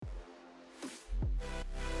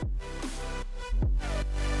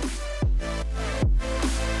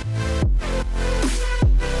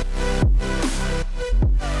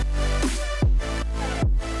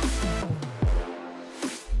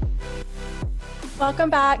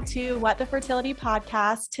Welcome back to What the Fertility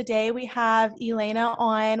Podcast. Today we have Yllena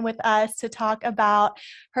on with us to talk about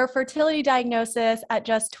her fertility diagnosis at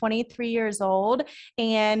just 23 years old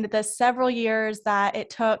and the several years that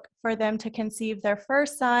it took for them to conceive their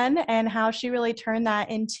first son and how she really turned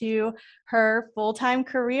that into her full-time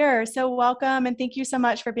career. So welcome and thank you so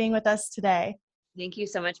much for being with us today. Thank you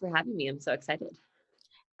so much for having me. I'm so excited.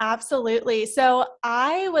 Absolutely. So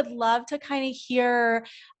I would love to kind of hear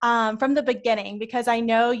from the beginning, because I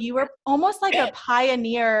know you were almost like a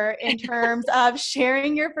pioneer in terms of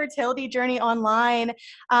sharing your fertility journey online,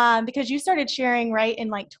 because you started sharing right in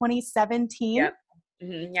like 2017. Yep.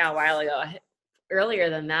 Yeah, a while ago. Earlier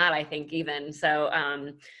than that, I think even. So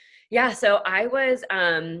I was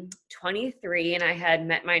 23 and I had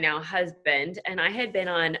met my now husband, and I had been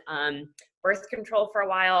on birth control for a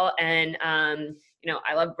while. And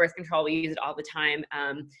I love birth control. We use it all the time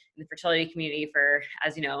in the fertility community for,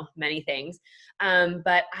 as you know, many things.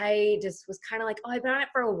 But I just was kind of like, oh, I've been on it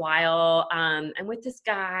for a while. I'm with this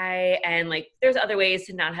guy, and like, there's other ways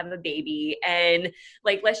to not have a baby, and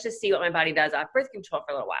like, let's just see what my body does off birth control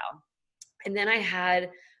for a little while. And then I had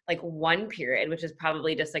like one period, which is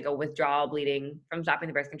probably just like a withdrawal bleeding from stopping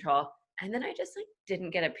the birth control. And then I just like didn't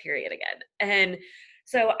get a period again. And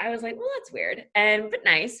so I was like, well, that's weird, but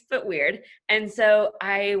nice, but weird. And so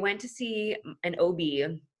I went to see an OB,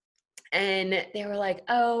 and they were like,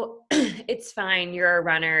 oh, it's fine. You're a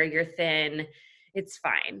runner. You're thin. It's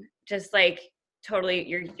fine. Just like totally,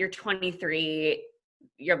 you're 23.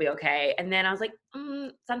 You'll be okay. And then I was like,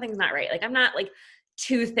 something's not right. Like, I'm not like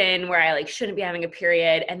too thin where I like shouldn't be having a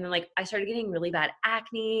period. And then like I started getting really bad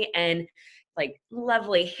acne and like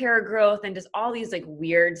lovely hair growth and just all these like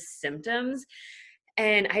weird symptoms.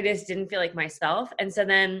 And I just didn't feel like myself. And so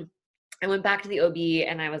then I went back to the OB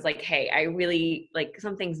and I was like, hey, I really like,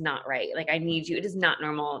 something's not right. Like, I need you. It is not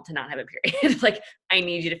normal to not have a period. Like, I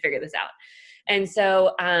need you to figure this out. And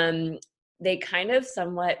so they kind of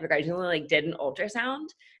somewhat begrudgingly like did an ultrasound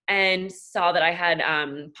and saw that I had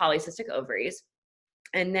polycystic ovaries.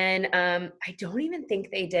 And then I don't even think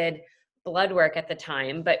they did blood work at the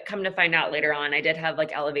time, but come to find out later on, I did have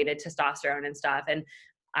like elevated testosterone and stuff. And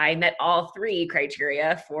I met all three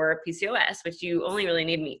criteria for PCOS, which you only really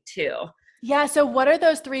need to meet two. Yeah. So what are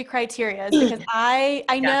those three criteria? Because I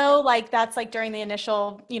Yeah. know like that's like during the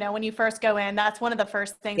initial, when you first go in, that's one of the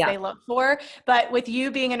first things Yeah. they look for. But with you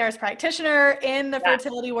being a nurse practitioner in the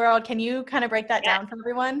fertility world, can you kind of break that down for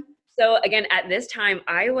everyone? So again, at this time,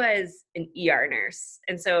 I was an ER nurse.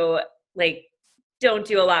 And so like, don't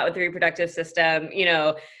do a lot with the reproductive system,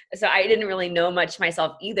 so I didn't really know much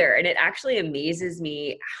myself either. And it actually amazes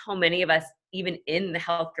me how many of us, even in the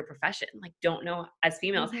healthcare profession, like don't know as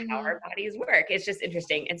females how our bodies work. It's just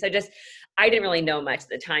interesting. And so I didn't really know much at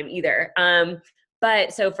the time either.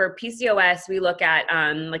 But so for PCOS, we look at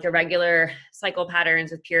like irregular cycle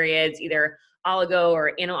patterns with periods, either oligo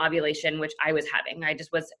or anovulation, which I was having. I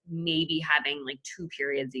just was maybe having like 2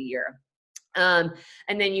 periods a year. And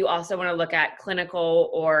then you also want to look at clinical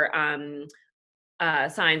or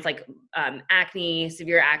signs like acne,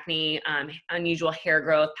 severe acne, unusual hair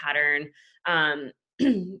growth pattern,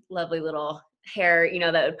 lovely little hair,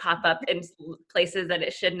 that would pop up in places that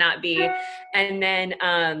it should not be. And then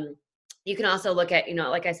you can also look at,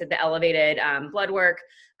 like I said, the elevated blood work,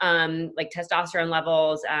 like testosterone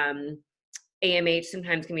levels. AMH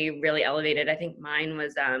sometimes can be really elevated. I think mine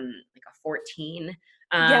was like a 14.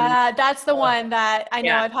 Yeah, that's the one that I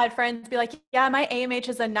know. I've had friends be like, yeah, my AMH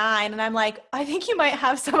is a 9. And I'm like, I think you might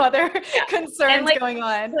have some other concerns going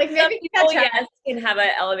on. Like maybe people, yes, can have an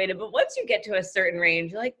elevated, but once you get to a certain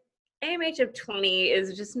range, like AMH of 20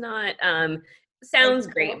 is just not, sounds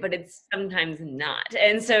great, but it's sometimes not.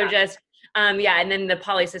 And so and then the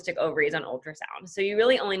polycystic ovaries on ultrasound. So you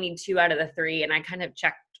really only need 2 out of the 3. And I kind of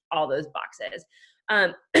checked all those boxes.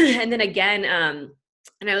 And then again,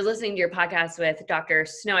 and I was listening to your podcast with Dr.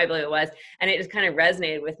 Snow, I believe it was, and it just kind of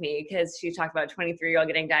resonated with me because she talked about a 23-year-old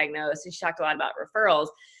getting diagnosed, and she talked a lot about referrals.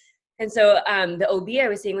 And so the OB I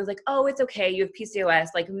was seeing was like, oh, it's okay, you have PCOS.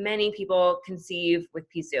 Like many people conceive with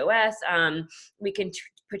PCOS. We can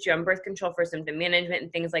put you on birth control for symptom management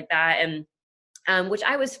and things like that. And which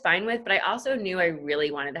I was fine with, but I also knew I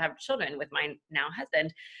really wanted to have children with my now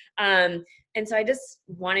husband. And so I just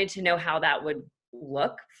wanted to know how that would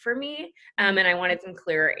look for me. And I wanted some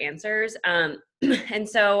clearer answers. And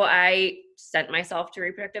so I sent myself to a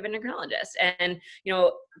reproductive endocrinologist. And,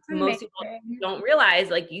 most people don't realize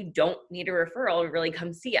like you don't need a referral to really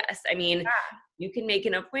come see us. I mean, you can make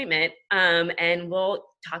an appointment and we'll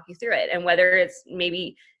talk you through it. And whether it's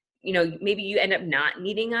maybe you end up not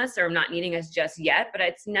needing us or not needing us just yet, but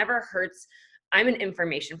it's never hurts I'm an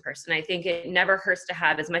information person. I think it never hurts to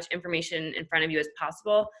have as much information in front of you as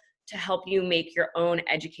possible to help you make your own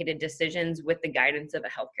educated decisions with the guidance of a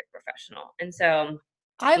healthcare professional. And so,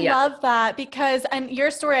 I yeah. love that because, and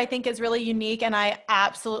your story I think is really unique, and I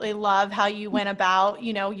absolutely love how you went about,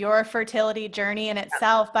 your fertility journey in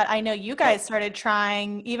itself. But I know you guys started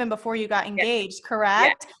trying even before you got Yeah. engaged, Yeah.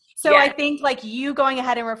 correct? So I Yeah. think like you going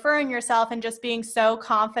ahead and referring yourself and just being so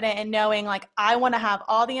confident and knowing like I want to have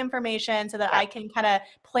all the information so that Yeah. I can kind of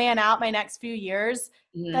plan out my next few years.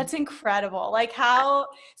 Mm-hmm. That's incredible. Like how,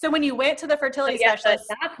 so when you went to the So fertility yeah, so at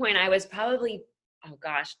specialist, that point I was probably, oh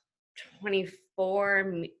gosh, 25.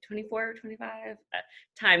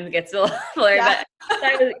 Time gets a little blurry, yeah. but so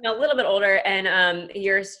I was a little bit older, and a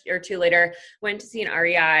year or two later went to see an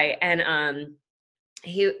REI, and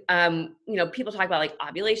he people talk about like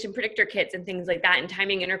ovulation predictor kits and things like that and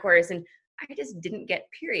timing intercourse, and I just didn't get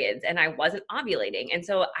periods and I wasn't ovulating, and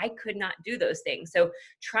so I could not do those things. So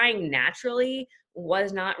trying naturally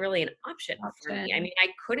was not really an option for me. I mean, I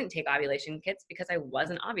couldn't take ovulation kits because I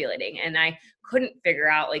wasn't ovulating, and I couldn't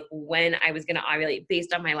figure out like when I was going to ovulate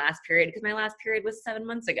based on my last period, because my last period was 7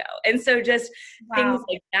 months ago. And so just things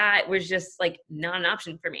like that was just like not an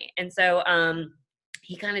option for me. And so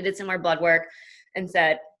he kind of did some more blood work and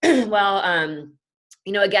said, well,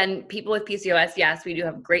 again, people with PCOS, yes, we do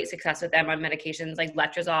have great success with them on medications like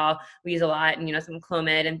letrozole. We use a lot, and some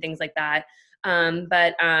Clomid and things like that.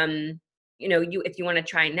 But if you want to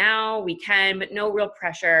try now, we can, but no real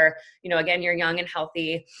pressure. Again, you're young and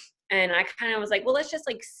healthy. And I kind of was like, well, let's just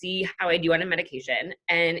like see how I do on a medication.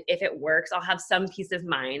 And if it works, I'll have some peace of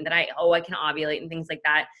mind that I can ovulate and things like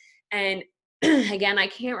that. And again, I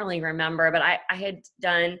can't really remember, but I had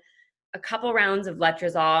done a couple rounds of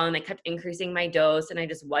letrozole and I kept increasing my dose and I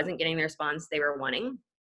just wasn't getting the response they were wanting.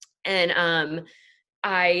 And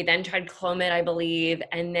I then tried Clomid, I believe.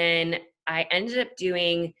 And then I ended up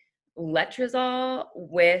doing letrozole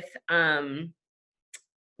with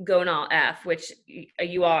Gonal F, which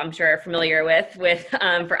you all I'm sure are familiar with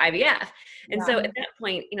for IVF. And so at that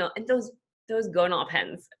point, and those Gonal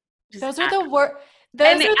pens just those are the worst.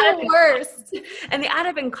 Those are the worst. And they add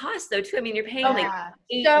up in cost though too. I mean, you're paying like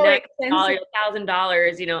so $800,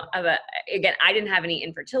 $1,000, again, I didn't have any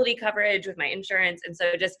infertility coverage with my insurance. And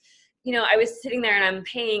so just, I was sitting there and I'm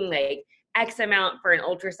paying like X amount for an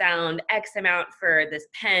ultrasound, X amount for this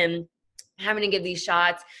pen, having to give these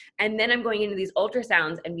shots. And then I'm going into these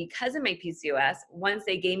ultrasounds. And because of my PCOS, once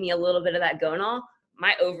they gave me a little bit of that Gonal,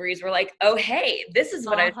 my ovaries were like, oh, hey, this is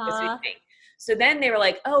what I was supposed to be doing. So then they were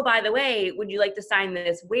like, oh, by the way, would you like to sign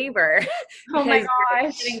this waiver? Oh my Because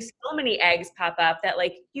you're getting so many eggs pop up that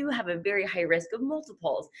like you have a very high risk of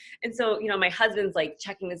multiples. And so, my husband's like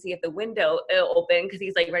checking to see if the window will open because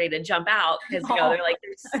he's like ready to jump out because, they're like,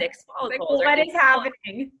 there's 6 follicles. Like, what is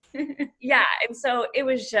happening? Yeah. And so it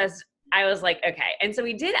was just, I was like, okay. And so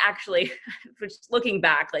we did actually, which looking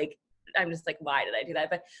back, like, I'm just like, why did I do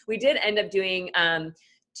that? But we did end up doing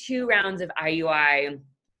 2 rounds of IUI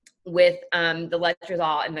with the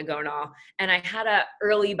letrozole and the Gonal. And I had a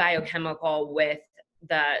early biochemical with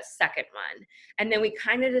the second one. And then we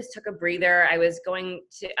kind of just took a breather. I was going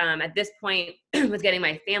to, at this point, was getting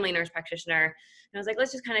my family nurse practitioner. And I was like,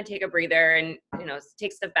 let's just kind of take a breather and,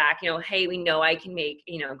 take stuff back. Hey, we know I can make,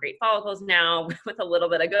 great follicles now with a little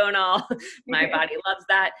bit of Gonal. My body loves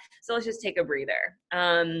that. So let's just take a breather.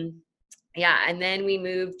 Yeah. And then we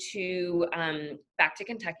moved to back to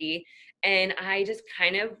Kentucky. And I just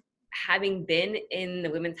kind of, having been in the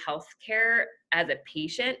women's health care as a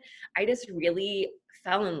patient, I just really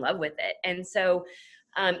fell in love with it. And so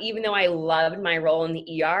even though I loved my role in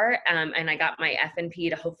the ER and I got my FNP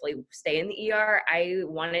to hopefully stay in the ER, I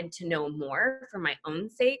wanted to know more for my own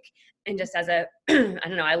sake. And just as a, I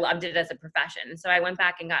don't know, I loved it as a profession. So I went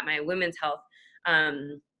back and got my women's health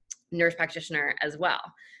nurse practitioner as well.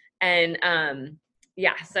 And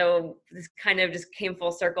yeah, so this kind of just came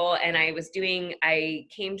full circle, and I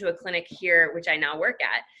came to a clinic here, which I now work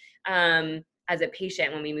at as a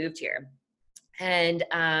patient when we moved here. And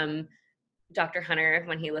Dr. Hunter,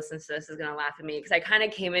 when he listens to this, is going to laugh at me because I kind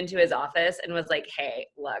of came into his office and was like, hey,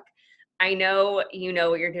 look, I know you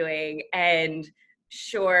know what you're doing, and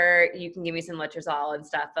sure, you can give me some letrozole and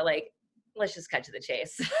stuff, but like, let's just cut to the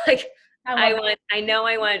chase. Like, I want,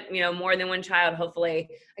 more than one child, hopefully.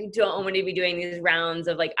 I don't want to be doing these rounds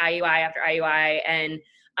of like IUI after IUI. And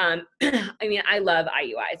I mean, I love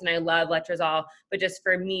IUIs and I love letrozole, but just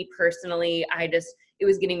for me personally, it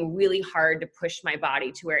was getting really hard to push my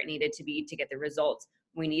body to where it needed to be to get the results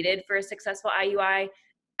we needed for a successful IUI.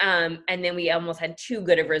 And then we almost had too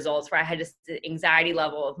good of results where I had just the anxiety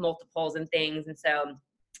level of multiples and things. And so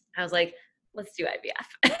I was like, let's do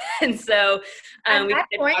IVF. And so we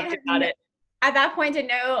talked about it. At that point, did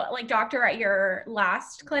no like doctor at your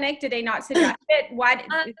last clinic, did they not suggest it? Why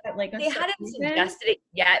is that like they hadn't suggested it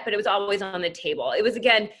yet, but it was always on the table. It was,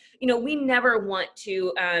 again, we never want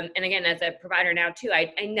to, and again, as a provider now too,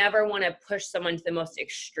 I never want to push someone to the most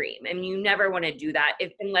extreme. And you never want to do that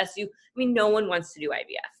unless no one wants to do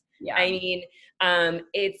IVF. Yeah. I mean,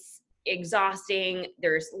 it's exhausting.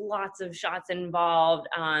 There's lots of shots involved.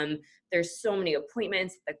 There's so many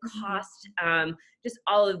appointments, the cost, just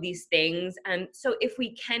all of these things. And so if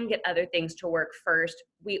we can get other things to work first,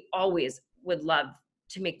 we always would love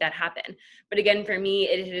to make that happen. But again, for me,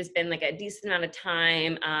 it has been like a decent amount of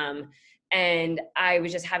time. And I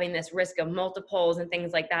was just having this risk of multiples and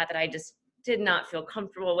things like that I just did not feel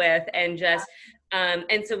comfortable with. And just,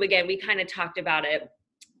 and so again, we kind of talked about it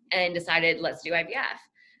and decided, let's do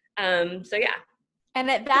IVF. So yeah.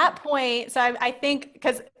 And at that point, so I think,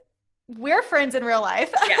 because we're friends in real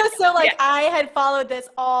life. Yeah. So like I had followed this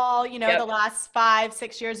all, the last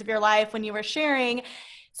 5-6 years of your life when you were sharing.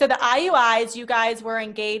 So the IUIs, you guys were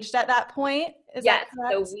engaged at that point? Is that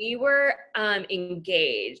correct? So we were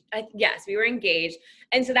engaged. Yes, we were engaged.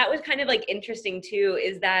 And so that was kind of like interesting too,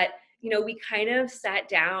 is that, we kind of sat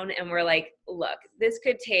down and we're like, look, this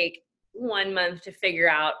could take 1 month to figure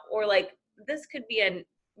out, or like, this could be a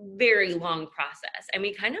very long process. And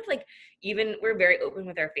we kind of like, we're very open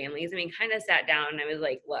with our families. I mean, kind of sat down and I was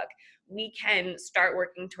like, look, we can start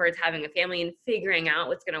working towards having a family and figuring out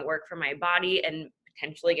what's going to work for my body and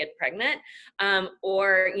potentially get pregnant.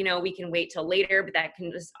 Or, we can wait till later, but that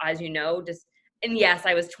can just, as and yes,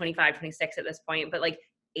 I was 25, 26 at this point, but like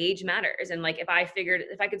age matters. And like, if I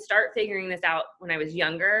could start figuring this out when I was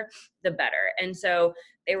younger, the better. And so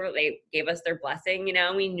they gave us their blessing,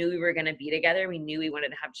 we knew we were going to be together. We knew we wanted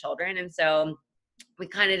to have children. And so we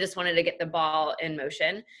kind of just wanted to get the ball in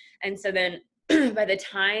motion. And so then by the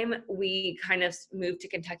time we kind of moved to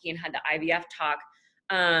Kentucky and had the IVF talk,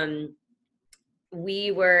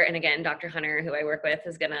 we were, and again, Dr. Hunter, who I work with,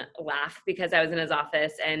 is going to laugh because I was in his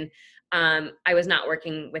office and I was not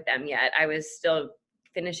working with them yet. I was still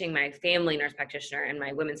finishing my family nurse practitioner and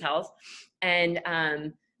my women's health. And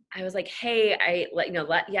I was like, hey,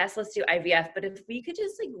 yes, let's do IVF. But if we could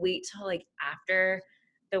just like wait till like after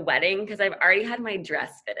the wedding, because I've already had my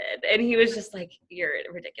dress fitted. And he was just like, you're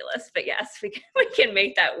ridiculous. But yes, we can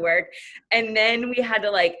make that work. And then we had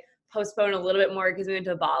to like postpone a little bit more because we went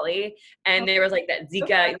to Bali and there was like that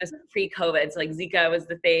Zika, this was pre-COVID. So like Zika was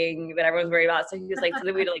the thing that everyone was worried about. So he was like, so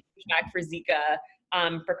then we had to like push back for Zika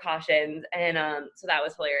precautions. And so that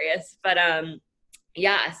was hilarious. But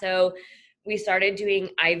so we started doing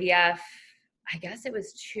IVF, I guess it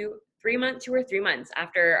was 2 or 3 months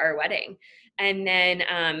after our wedding. And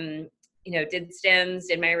then, did stims,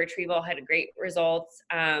 did my retrieval, had great results,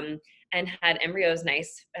 and had embryos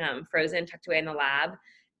nice, frozen, tucked away in the lab.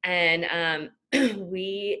 And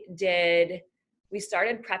we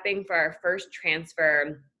started prepping for our first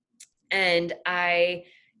transfer, and I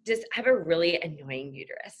just have a really annoying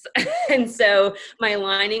uterus. And so my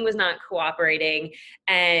lining was not cooperating.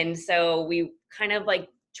 And so we kind of like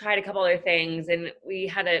tried a couple other things, and we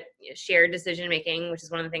had a shared decision-making, which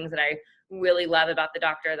is one of the things that I really love about the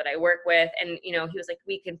doctor that I work with. And, he was like,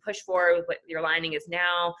 we can push forward with what your lining is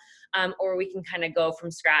now, or we can kind of go from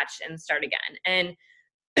scratch and start again.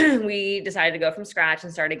 And we decided to go from scratch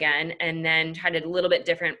and start again, and then tried a little bit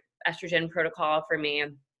different estrogen protocol for me.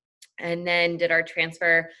 And then did our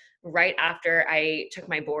transfer right after I took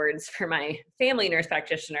my boards for my family nurse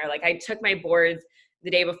practitioner. Like I took my boards the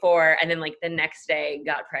day before, and then like the next day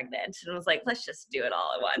got pregnant, and I was like, let's just do it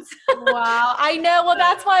all at once. Wow. I know. Well,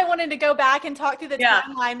 that's why I wanted to go back and talk through the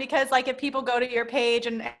timeline, because like if people go to your page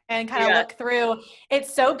and kind of look through,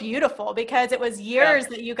 it's so beautiful because it was years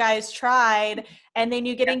that you guys tried, and then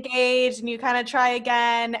you get engaged and you kind of try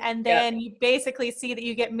again. And then you basically see that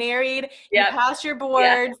you get married, you pass your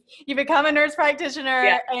boards, you become a nurse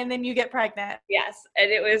practitioner, and then you get pregnant. Yes. And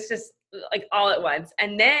it was just like all at once.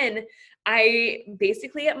 And then I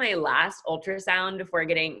basically at my last ultrasound before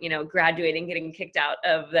getting, graduating, getting kicked out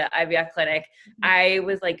of the IVF clinic, I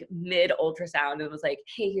was like mid ultrasound and was like,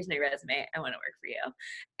 hey, here's my resume. I want to work for you.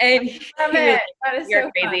 And he was like, that is you're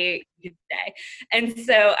so crazy. You stay. And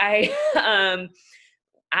so I,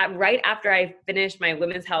 right after I finished my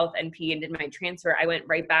women's health NP and did my transfer, I went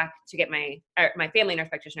right back to get my family nurse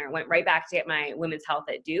practitioner, went right back to get my women's health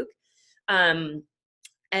at Duke.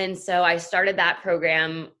 And so I started that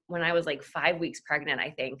program when I was like 5 weeks pregnant,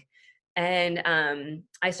 I think. And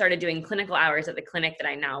I started doing clinical hours at the clinic that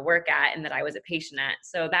I now work at and that I was a patient at.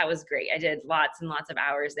 So that was great. I did lots and lots of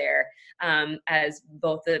hours there as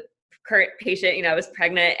both the current patient, you know, I was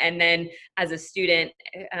pregnant, and then as a student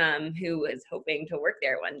who was hoping to work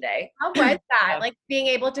there one day. How was that? So, Like being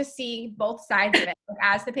able to see both sides of it, like,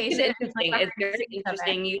 as the it's patient and interesting. like It's very behind the scenes of it.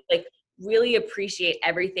 interesting. You like really appreciate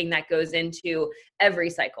everything that goes into every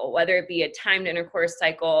cycle, whether it be a timed intercourse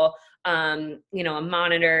cycle, you know, a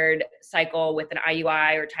monitored cycle with an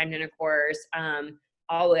IUI or timed intercourse,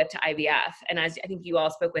 all the way up to IVF. And as I think you all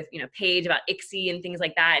spoke with, you know, Paige about ICSI and things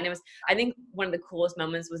like that. And it was, I think one of the coolest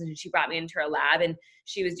moments was when she brought me into her lab and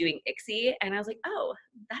she was doing ICSI. And I was like, oh,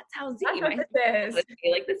 that's how Z, That's my what this is.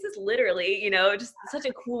 like, this is literally, you know, just such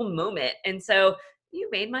a cool moment. And so you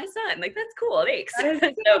made my son. Like, that's cool. Thanks. That is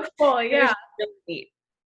So so cool. it Yeah. was really neat.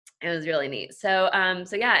 It was really neat. So,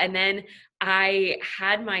 so yeah. And then I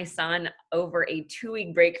had my son over a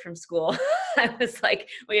 2-week break from school. I was like,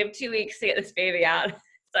 we have 2 weeks to get this baby out.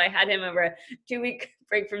 So I had him over a 2-week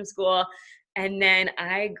break from school. And then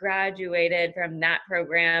I graduated from that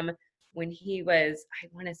program when he was, I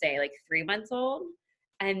want to say like 3 months old,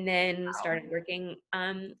 and then started working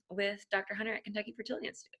with Dr. Hunter at Kentucky Fertility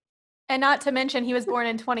Institute. And not to mention, he was born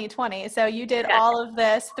in 2020. So you did all of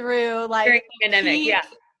this through like during the pandemic. peak, Yeah.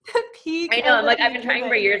 peak. I know. I'm of like, the I've been trying for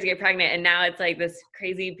pandemic. years to get pregnant, and now it's like this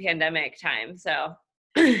crazy pandemic time. So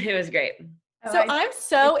it was great. So I'm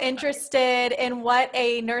so interested in what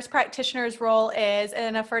a nurse practitioner's role is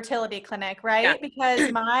in a fertility clinic, right? Yeah.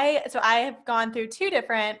 Because I have gone through 2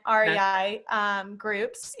 different REI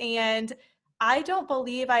groups, and I don't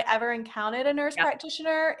believe I ever encountered a nurse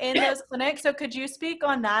practitioner in those clinics. So could you speak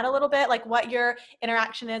on that a little bit, like what your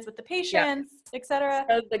interaction is with the patients, et cetera?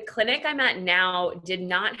 So the clinic I'm at now did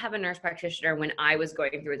not have a nurse practitioner when I was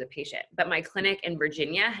going through as a patient, but my clinic in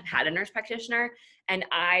Virginia had a nurse practitioner, and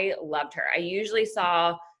I loved her. I usually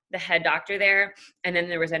saw the head doctor there, and then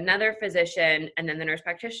there was another physician, and then the nurse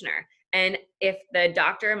practitioner. And if the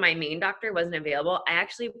doctor, my main doctor, wasn't available, I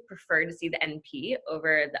actually preferred to see the NP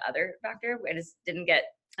over the other doctor. I just didn't get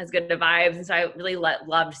as good of vibes, and so I really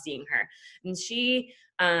loved seeing her. And she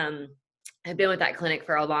had been with that clinic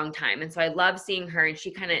for a long time, and so I loved seeing her, and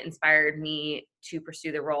she kind of inspired me to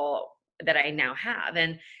pursue the role that I now have.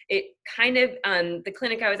 And it kind of, the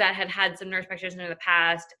clinic I was at had some nurse practitioners in the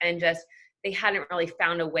past, and just they hadn't really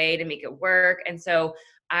found a way to make it work. And so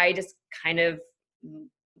I just kind of,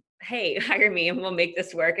 hey, hire me and we'll make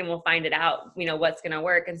this work, and we'll find it out, you know, what's going to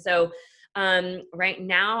work. And so right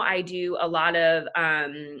now I do a lot of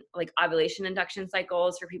like ovulation induction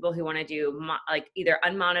cycles for people who want to do like either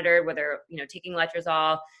unmonitored, where they're, you know, taking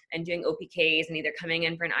letrozole and doing OPKs and either coming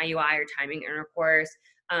in for an IUI or timing intercourse.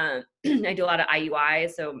 I do a lot of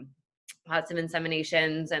IUIs, so lots of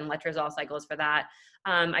inseminations and letrozole cycles for that.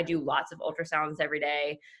 I do lots of ultrasounds every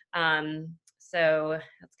day. So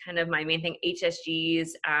that's kind of my main thing.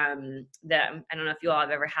 HSGs, I don't know if you all have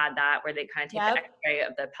ever had that, where they kind of take the X-ray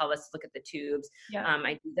of the pelvis, look at the tubes.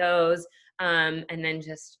 I do those. And then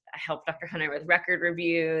just I help Dr. Hunter with record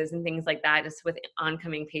reviews and things like that, just with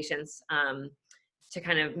oncoming patients, to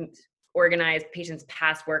kind of organize patients'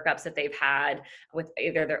 past workups that they've had with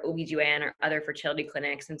either their OBGYN or other fertility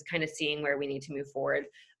clinics, and kind of seeing where we need to move forward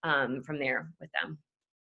from there with them.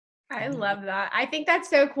 I love that. I think that's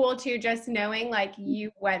so cool too, just knowing like you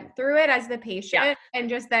went through it as the patient and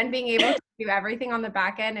just then being able to do everything on the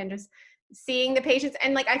back end and just seeing the patients.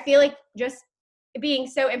 And like, I feel like just being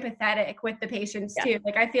so empathetic with the patients too.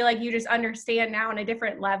 Like, I feel like you just understand now on a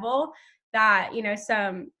different level that, you know,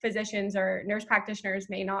 some physicians or nurse practitioners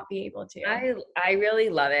may not be able to. I really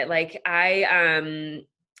love it. Like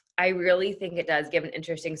I really think it does give an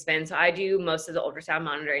interesting spin. So I do most of the ultrasound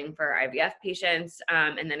monitoring for IVF patients,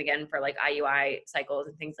 and then again for like IUI cycles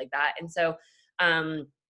and things like that. And so,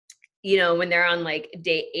 you know, when they're on like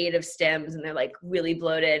day 8 of stims and they're like really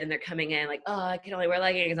bloated and they're coming in like, oh, I can only wear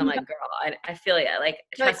leggings. I'm like, girl, I feel it. Like,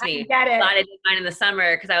 trust me, I did mine in the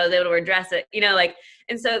summer because I was able to wear dress it, you know, like,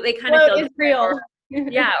 and so they kind of feel real.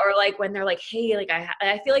 Or like when they're like, hey, like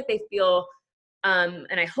I feel like they feel,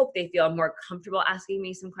 and I hope they feel more comfortable asking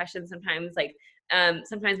me some questions sometimes. Like,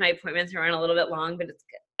 sometimes my appointments run a little bit long, but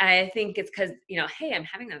I think it's because, you know, hey, I'm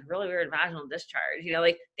having a really weird vaginal discharge, you know,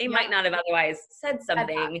 like they might not have otherwise said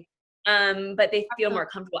something, but they feel more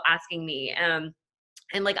comfortable asking me. And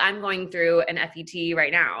like, I'm going through an FET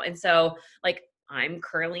right now. And so like, I'm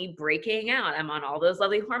currently breaking out. I'm on all those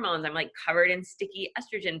lovely hormones. I'm like covered in sticky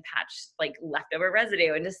estrogen patch, like leftover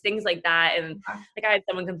residue and just things like that. And like, I had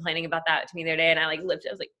someone complaining about that to me the other day, and I like lifted,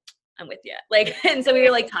 I was like, I'm with you. Like, and so we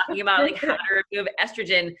were like talking about like how to remove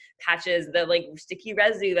estrogen patches, the like sticky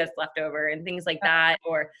residue that's left over and things like that.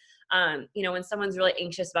 Or, you know, when someone's really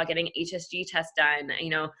anxious about getting HSG test done, you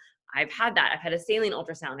know, I've had that. I've had a saline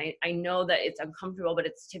ultrasound. I know that it's uncomfortable, but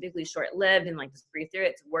it's typically short-lived, and like, just breathe through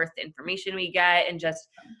it. It's worth the information we get. And just,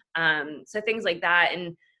 so things like that.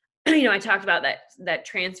 And, I talked about that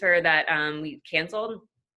transfer that, we canceled,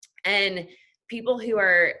 and people who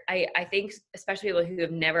are, I think, especially people who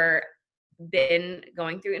have never been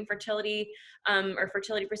going through infertility, or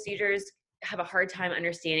fertility procedures, have a hard time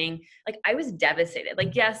understanding. Like, I was devastated.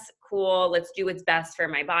 Like, yes, cool, let's do what's best for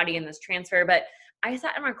my body in this transfer. But I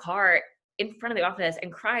sat in my car in front of the office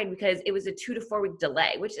and cried because it was a 2 to 4 week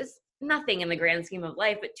delay, which is nothing in the grand scheme of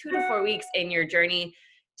life, but 2 to 4 weeks in your journey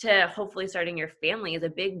to hopefully starting your family is a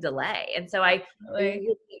big delay. And so I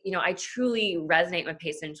truly resonate with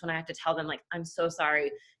patients when I have to tell them, like, I'm so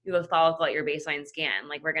sorry, you have a follicle at your baseline scan.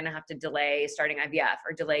 Like, we're going to have to delay starting IVF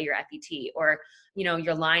or delay your FET, or,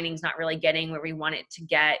 your lining's not really getting where we want it to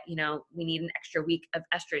get, we need an extra week of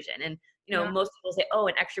estrogen. And, most people say, oh,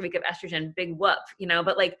 an extra week of estrogen, big whoop,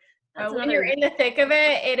 but like, that's when you're in the thick of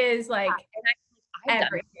it, it is like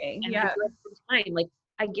everything. And time, like,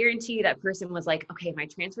 I guarantee you that person was like, okay, my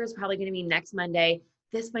transfer is probably going to be next Monday.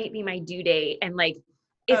 This might be my due date. And like,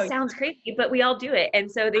 it sounds crazy, but we all do it.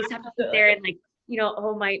 And so they have to sit there and like,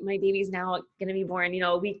 oh, my baby's now going to be born,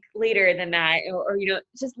 a week later than that, or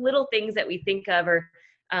just little things that we think of, or,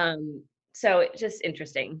 so it's just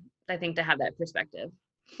interesting, I think, to have that perspective.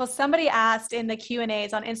 Well, somebody asked in the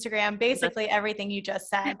Q&As on Instagram, basically everything you just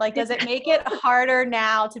said. Like, does it make it harder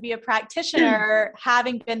now to be a practitioner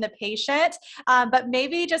having been the patient? But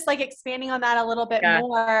maybe just like expanding on that a little bit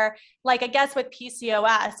more, like, I guess with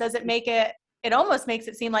PCOS, does it make it almost makes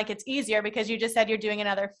it seem like it's easier because you just said you're doing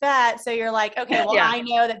another FET. So you're like, okay, well, I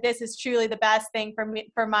know that this is truly the best thing for me,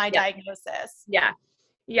 for my diagnosis. Yeah.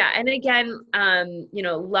 Yeah. And again,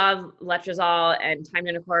 love letrozole and timed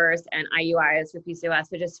intercourse and IUIs for PCOS,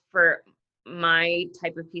 but just for my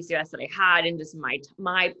type of PCOS that I had, and just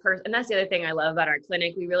my person. And that's the other thing I love about our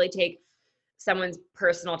clinic. We really take someone's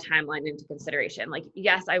personal timeline into consideration. Like,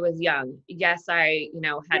 yes, I was young. Yes, I,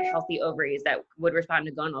 had healthy ovaries that would respond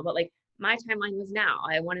to gonal, but like, my timeline was now.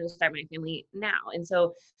 I wanted to start my family now. And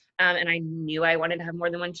so, and I knew I wanted to have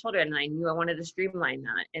more than one children, and I knew I wanted to streamline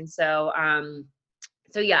that. And so,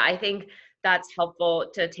 so yeah, I think that's helpful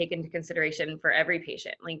to take into consideration for every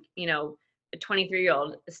patient. Like, a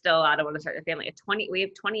 23-year-old is still allowed to want to start their family. We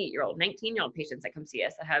have 28-year-old, 19-year-old patients that come see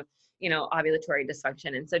us that have, ovulatory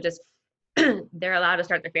dysfunction. And so just, they're allowed to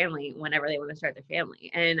start their family whenever they want to start their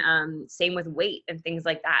family. And same with weight and things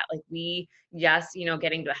like that. Like,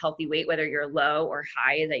 getting to a healthy weight, whether you're low or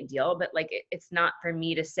high, is ideal. But like, it's not for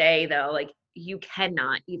me to say, though, like, you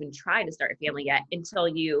cannot even try to start a family yet until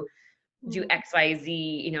you do X, Y,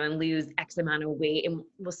 Z, and lose X amount of weight, and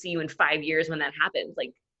we'll see you in 5 years when that happens.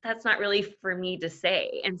 Like, that's not really for me to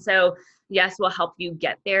say. And so, yes, we'll help you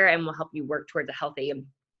get there, and we'll help you work towards a healthy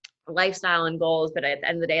lifestyle and goals. But at the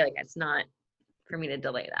end of the day, like, it's not for me to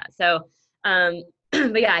delay that. So,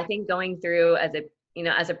 but yeah, I think going through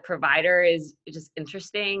as a provider is just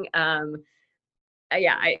interesting.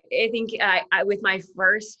 I think I with my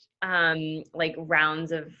first like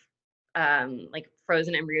rounds of like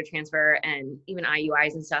frozen embryo transfer and even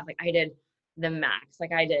IUIs and stuff, like, I did the max.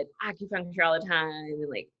 Like, I did acupuncture all the time, and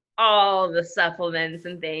like all the supplements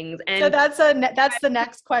and things. And so that's the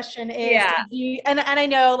next question is, and I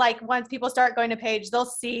know, like, once people start going to page, they'll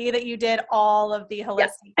see that you did all of the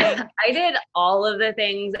holistic things. I did all of the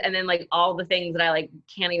things, and then like all the things that I like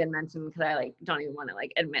can't even mention because I like don't even want to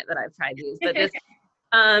like admit that I've tried these, but just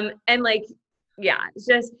and like, it's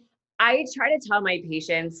just, I try to tell my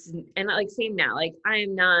patients, and like, same now, like, I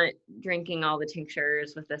am not drinking all the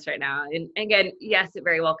tinctures with this right now. And again, yes, it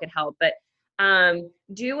very well could help, but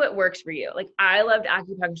do what works for you. Like, I loved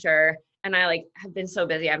acupuncture, and I like have been so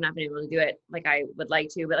busy, I've not been able to do it like I would like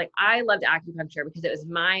to, but like, I loved acupuncture because it was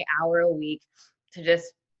my hour a week to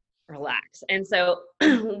just relax. And so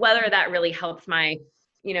whether that really helps my,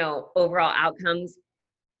 overall outcomes,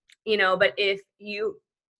 but if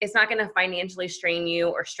it's not going to financially strain you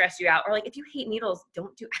or stress you out, or like, if you hate needles,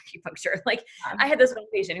 don't do acupuncture. Like, I had this one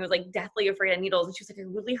patient who was like deathly afraid of needles, and she was like, I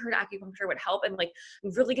really heard acupuncture would help, and like,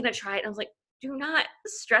 I'm really going to try it. And I was like, do not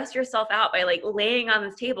stress yourself out by like laying on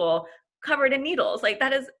this table covered in needles. Like,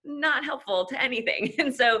 that is not helpful to anything.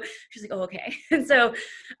 And so she's like, oh, okay. And so,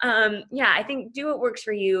 I think do what works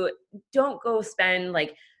for you. Don't go spend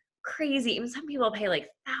like crazy. Even some people pay like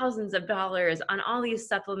thousands of dollars on all these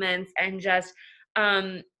supplements, and just,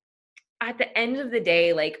 at the end of the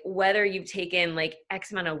day, like, whether you've taken like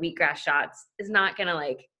X amount of wheatgrass shots is not going to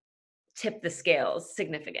like tip the scales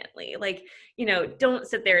significantly. Like, don't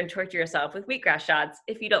sit there and torture yourself with wheatgrass shots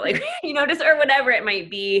if you don't like, just, or whatever it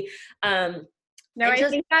might be. No, I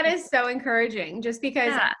think that is so encouraging just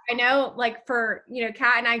because I know like for,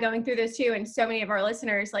 Kat and I going through this too, and so many of our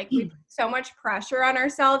listeners, like we put so much pressure on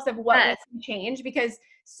ourselves of what we can change because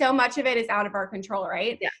so much of it is out of our control,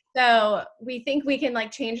 right? Yeah. So we think we can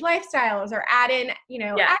like change lifestyles or add in,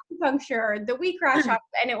 acupuncture, the wheatgrass shots,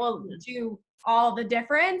 and it will do all the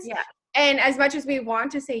difference. Yeah. And as much as we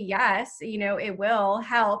want to say yes, it will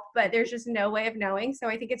help, but there's just no way of knowing. So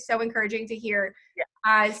I think it's so encouraging to hear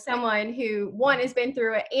as someone who, one, has been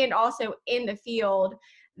through it and also in the field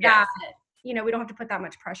that, we don't have to put that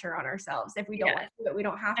much pressure on ourselves. If we don't want to do it, we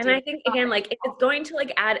don't have to. And I think, again, like if it's going to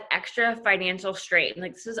like add extra financial strain,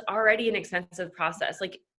 like this is already an expensive process,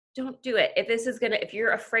 like don't do it. If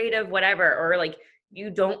you're afraid of whatever, or like you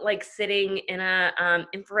don't like sitting in a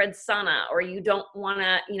infrared sauna, or you don't want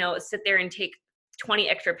to, sit there and take 20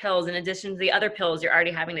 extra pills in addition to the other pills you're already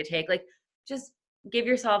having to take, like just give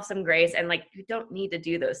yourself some grace, and like you don't need to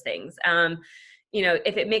do those things.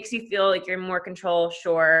 If it makes you feel like you're in more control,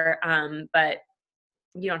 sure, but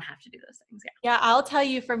you don't have to do those things. Yeah, I'll tell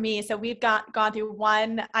you for me, so we've gone through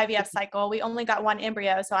one IVF cycle. We only got one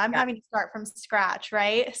embryo, so I'm having to start from scratch,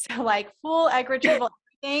 right? So like full egg retrieval,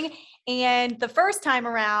 everything. And the first time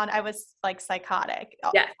around, I was like psychotic.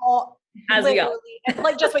 Yeah. As we go.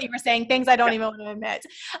 Like just what you were saying, things I don't even want to admit.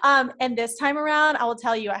 And this time around, I will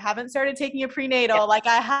tell you, I haven't started taking a prenatal. Like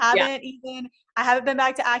I haven't been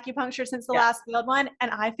back to acupuncture since the last failed one.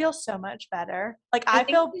 And I feel so much better. Like I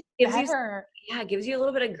feel better. It gives you a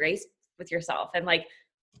little bit of grace with yourself. And like,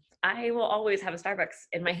 I will always have a Starbucks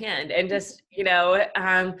in my hand and just, just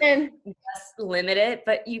limit it,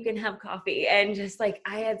 but you can have coffee. And just like,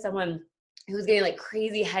 I had someone who was getting like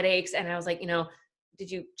crazy headaches, and I was like, did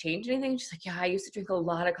you change anything? She's like, yeah, I used to drink a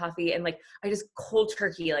lot of coffee, and like, I just cold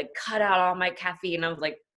turkey, like cut out all my caffeine. And I was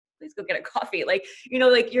like, please go get a coffee. Like,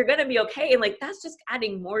 like you're going to be okay. And like, that's just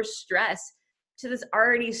adding more stress to this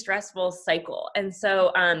already stressful cycle. And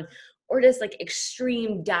so, or just like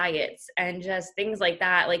extreme diets and just things like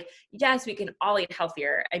that. Like, yes, we can all eat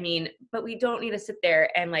healthier. I mean, but we don't need to sit there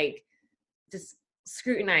and like just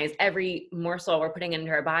scrutinize every morsel we're putting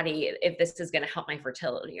into our body if this is going to help my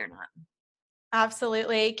fertility or not.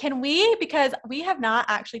 Absolutely. Because we have not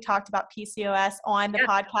actually talked about PCOS on the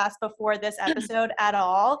podcast before this episode at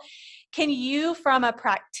all. Can you, from a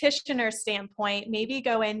practitioner standpoint, maybe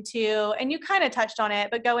go into, and you kind of touched on it,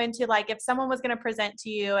 but go into like, if someone was going to present to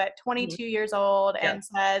you at 22 years old and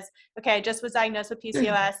says, okay, I just was diagnosed with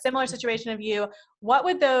PCOS, similar situation of you, what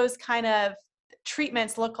would those kind of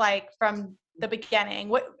treatments look like from the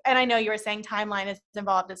beginning? And I know you were saying timeline is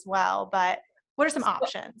involved as well, but what are some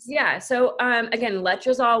options? Yeah. So, again,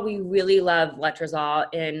 letrozole, we really love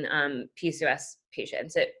letrozole in PCOS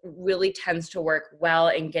patients. It really tends to work well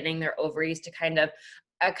in getting their ovaries to kind of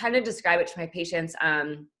describe it to my patients.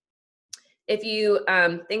 If you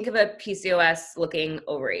think of a PCOS looking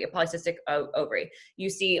ovary, a polycystic ovary, you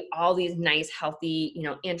see all these nice, healthy,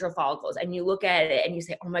 antral follicles, and you look at it and you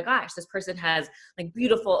say, oh my gosh, this person has like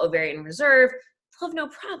beautiful ovarian reserve. They'll have no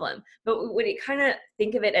problem. But when you kind of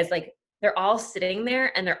think of it as like, they're all sitting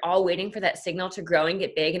there and they're all waiting for that signal to grow and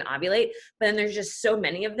get big and ovulate. But then there's just so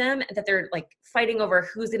many of them that they're like fighting over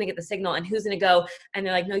who's going to get the signal and who's going to go. And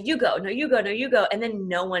they're like, no, you go, no, you go, no, you go. And then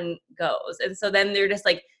no one goes. And so then they're just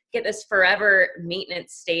like, get this forever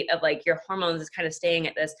maintenance state of like your hormones is kind of staying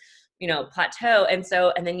at this, plateau. And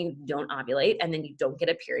then you don't ovulate, and then you don't get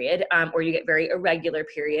a period, or you get very irregular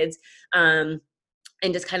periods, and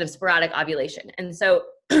just kind of sporadic ovulation. And so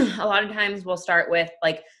a lot of times we'll start with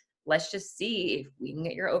like, let's just see if we can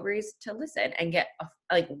get your ovaries to listen and get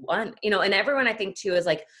like one, and everyone I think too is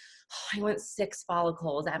like, oh, I want 6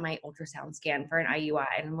 follicles at my ultrasound scan for an IUI.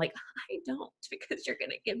 And I'm like, I don't, because you're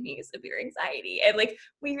going to give me severe anxiety. And like,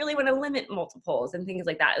 we really want to limit multiples and things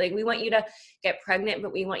like that. Like, we want you to get pregnant,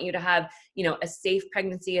 but we want you to have, a safe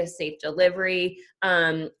pregnancy, a safe delivery,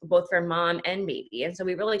 both for mom and baby. And so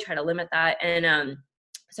we really try to limit that. And,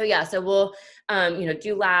 so we'll,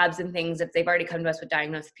 do labs and things if they've already come to us with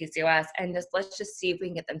diagnosed PCOS, and let's just see if we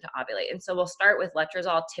can get them to ovulate. And so we'll start with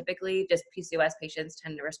letrozole. Typically, just PCOS patients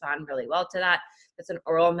tend to respond really well to that. It's an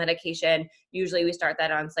oral medication. Usually we start that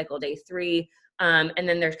on cycle day 3. And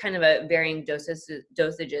then there's kind of a varying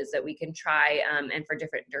dosages that we can try, and for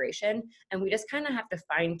different duration. And we just kind of have to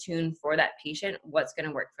fine tune for that patient what's going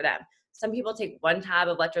to work for them. Some people take 1 tab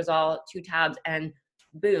of letrozole, 2 tabs, and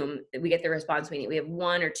boom, we get the response we need. We have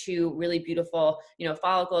 1 or 2 really beautiful,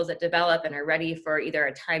 follicles that develop and are ready for either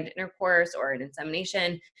a timed intercourse or an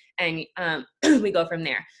insemination. And we go from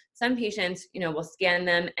there. Some patients, we'll scan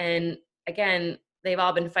them, and again, they've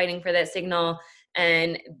all been fighting for that signal,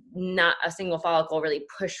 and not a single follicle really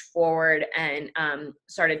pushed forward and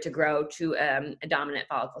started to grow to a dominant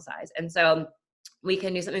follicle size. And so we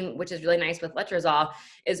can do something which is really nice with letrozole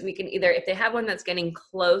is we can either, if they have one that's getting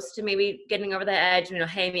close to maybe getting over the edge,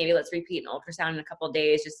 hey, maybe let's repeat an ultrasound in a couple of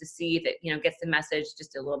days just to see if it, gets the message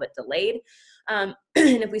just a little bit delayed. And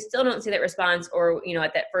if we still don't see that response, or,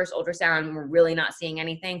 at that first ultrasound, we're really not seeing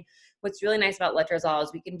anything, what's really nice about letrozole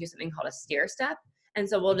is we can do something called a stair step. And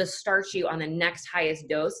so we'll just start you on the next highest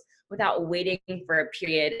dose without waiting for a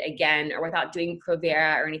period again, or without doing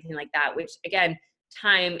Provera or anything like that, which again,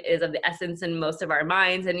 time is of the essence in most of our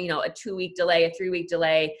minds. And, a 2-week delay, a 3-week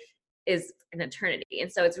delay is an eternity. And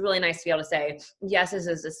so it's really nice to be able to say, yes, this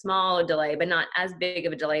is a small delay, but not as big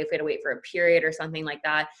of a delay if we had to wait for a period or something like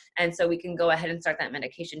that. And so we can go ahead and start that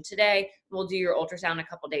medication today. We'll do your ultrasound a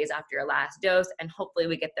couple days after your last dose, and hopefully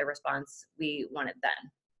we get the response we wanted then.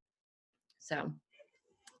 So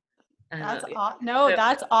that's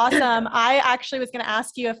that's awesome. I actually was going to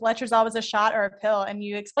ask you if letrozole was a shot or a pill, and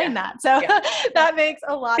you explained that. So that makes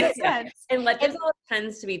a lot of sense. And letrozole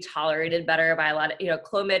tends to be tolerated better by a lot of,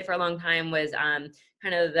 Clomid for a long time was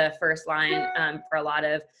kind of the first line for a lot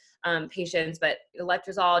of patients, but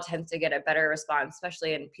letrozole tends to get a better response,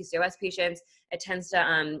 especially in PCOS patients. It tends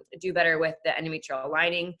to do better with the endometrial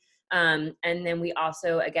lining. And then we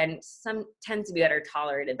also, again, some tend to be better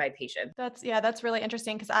tolerated by patients. That's really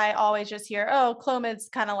interesting, because I always just hear, Clomid's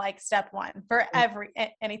kind of like step one for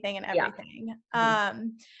anything and everything. Yeah.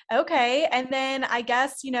 Okay. And then I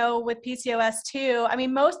guess, with PCOS too, I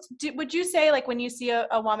mean, would you say, like, when you see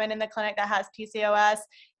a woman in the clinic that has PCOS,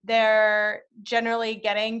 they're generally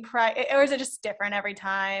getting or is it just different every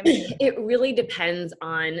time? It really depends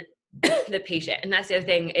on the patient. And that's the other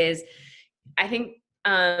thing is, I think,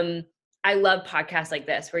 I love podcasts like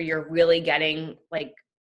this where you're really getting like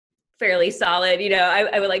fairly solid,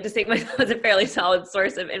 I would like to think myself as a fairly solid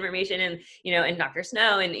source of information, and, and Dr.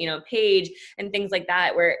 Snow and, Paige and things like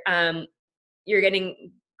that, where, you're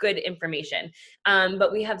getting good information.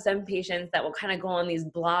 But we have some patients that will kind of go on these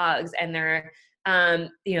blogs, and they're,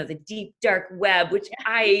 the deep dark web, which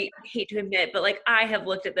I hate to admit, but like I have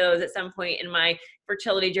looked at those at some point in my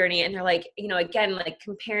fertility journey, and they're like, again, like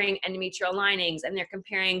comparing endometrial linings, and they're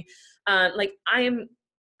comparing, like I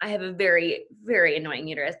have a very, very annoying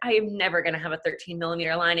uterus. I am never going to have a 13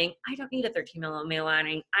 millimeter lining. I don't need a 13 millimeter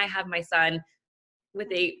lining. I have my son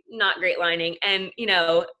with a not great lining, and,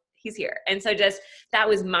 he's here. And so just, that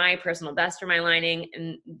was my personal best for my lining.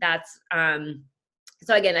 And that's,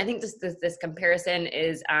 so again, I think this comparison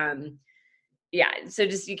is, so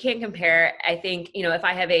just, you can't compare. I think, if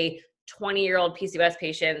I have a 20-year-old PCOS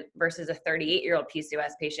patient versus a 38-year-old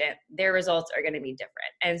PCOS patient, their results are going to be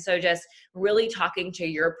different. And so just really talking to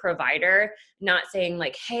your provider, not saying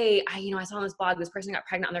like, hey, I saw on this blog, this person got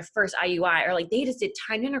pregnant on their first IUI, or like they just did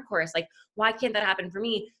timed intercourse. Like, why can't that happen for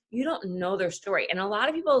me? You don't know their story. And a lot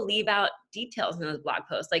of people leave out details in those blog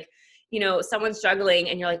posts. Like, someone's struggling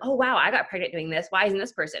and you're like, oh, wow, I got pregnant doing this. Why isn't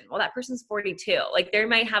this person? Well, that person's 42. Like, they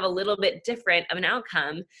might have a little bit different of an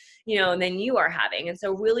outcome, than you are having. And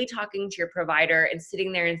so really talking to your provider and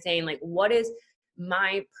sitting there and saying, like, what is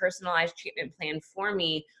my personalized treatment plan for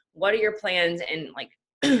me? What are your plans? And like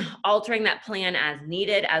altering that plan as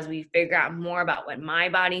needed as we figure out more about what my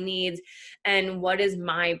body needs, and what is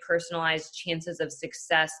my personalized chances of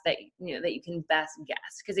success that that you can best guess.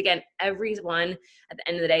 Because again, everyone at the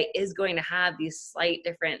end of the day is going to have these slight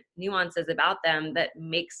different nuances about them that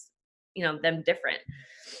makes them different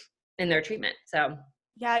in their treatment. So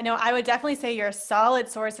yeah, no, I would definitely say you're a solid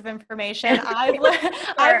source of information. I've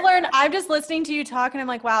learned, I'm just listening to you talk, and I'm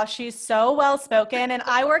like, wow, she's so well-spoken. And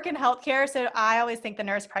I work in healthcare, so I always think the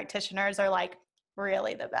nurse practitioners are like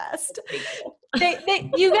really the best.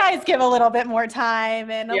 You guys give a little bit more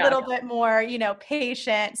time and a little bit more,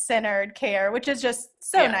 patient-centered care, which is just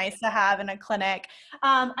so nice to have in a clinic.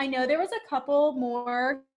 I know there was a couple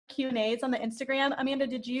more Q&As on the Instagram. Amanda,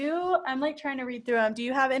 I'm like trying to read through them. Do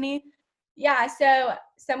you have any? Yeah, so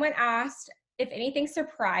someone asked if anything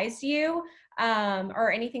surprised you,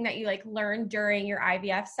 or anything that you like learned during your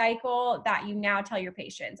IVF cycle that you now tell your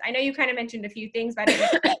patients. I know you kind of mentioned a few things, but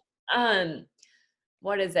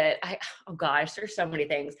what is it? Oh gosh, there's so many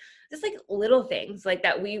things. Just like little things like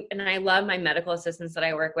that and I love my medical assistants that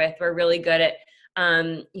I work with. We're really good at,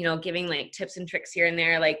 giving like tips and tricks here and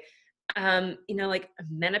there. Like, like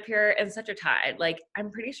Menopur and Cetrotide. Like, I'm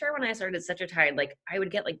pretty sure when I started Cetrotide, like I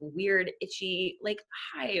would get like weird, itchy, like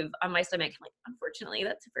hive on my stomach. I'm like, unfortunately,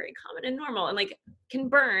 that's very common and normal and like can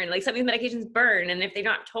burn. Like some of these medications burn. And if they're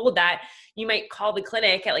not told that, you might call the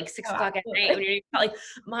clinic at like 6:00 at night when you're like,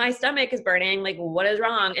 my stomach is burning. Like, what is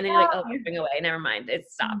wrong? And then you're like, oh, it's going away. Never mind. It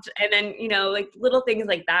stopped. And then, like little things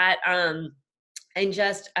like that. And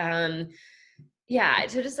just, yeah,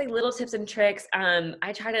 so just like little tips and tricks.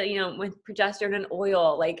 I try to, with progesterone and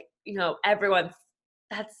oil, like, everyone,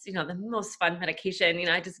 that's, the most fun medication.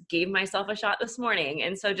 I just gave myself a shot this morning.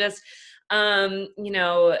 And so just,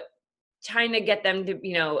 trying to get them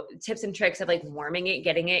to, tips and tricks of like warming it,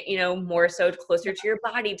 getting it, more so closer to your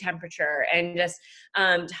body temperature and just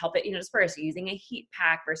to help it, disperse, using a heat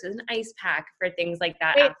pack versus an ice pack for things like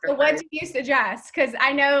that. Wait, so what do you suggest? Because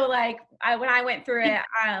I know like when I went through it,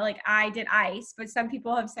 I did ice, but some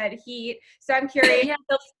people have said heat. So I'm curious. Yeah,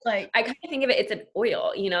 like I kind of think of it, it's an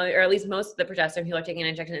oil, or at least most of the progesterone people are taking an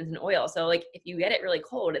injection is an oil. So like if you get it really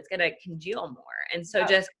cold, it's going to congeal more. And so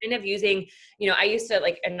just kind of using, I used to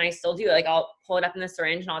like, and I still do, like I'll pull it up in the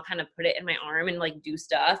syringe and I'll kind of put it in my arm and like do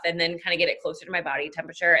stuff and then kind of get it closer to my body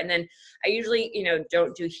temperature. And then I usually,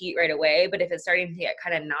 don't do heat right away, but if it's starting to get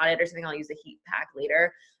kind of knotted or something, I'll use a heat pack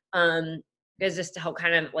later. Is just to help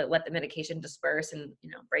kind of like let the medication disperse and,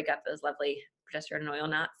 break up those lovely progesterone and oil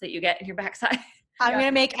knots that you get in your backside. I'm going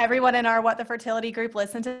to make everyone in our What the Fertility group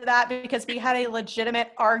listen to that because we had a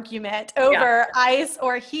legitimate argument over ice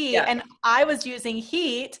or heat and I was using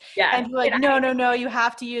heat and you're like, no, you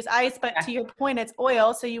have to use ice. But to your point, it's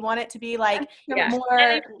oil. So you want it to be like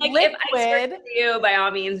more liquid. If ice works for you, by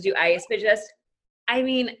all means do ice, but just,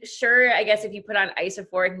 sure, I guess if you put on ice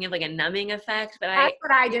before, it can give like a numbing effect, but that's what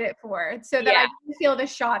I did it for, so that I didn't feel the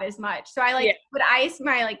shot as much. So I would ice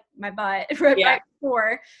my butt right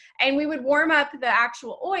before, and we would warm up the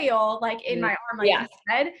actual oil like in my arm, like you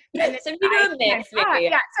said. And so you do a mix, so I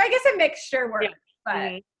guess a mixture works,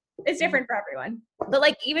 but it's different for everyone. But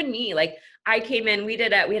like even me, like I came in, we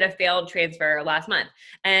had a failed transfer last month,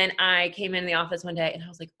 and I came in the office one day and I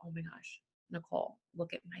was like, oh my gosh, Nicole,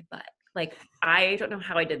 look at my butt. Like, I don't know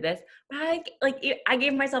how I did this, but I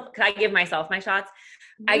gave myself my shots.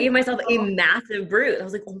 I gave myself a massive bruise. I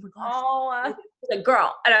was like, oh my gosh, like,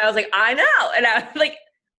 girl. And I was like, I know. And I was like,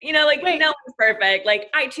 no one's perfect. Like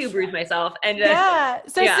I too bruised myself. And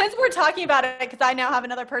just, since we're talking about it, because I now have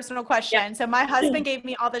another personal question. Yeah. So my husband gave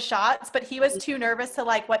me all the shots, but he was too nervous to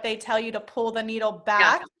like what they tell you to pull the needle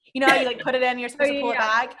back. You know how you like put it in, you're supposed to pull it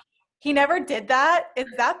back. He never did that. Is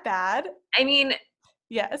that bad?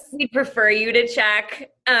 Yes. We prefer you to check,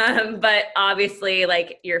 but obviously,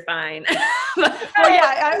 like, you're fine.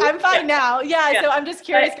 I'm fine now. So I'm just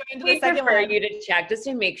curious going into the second one. We prefer you to check just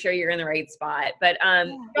to make sure you're in the right spot. But,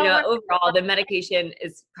 overall, the medication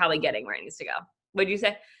is probably getting where it needs to go. What did you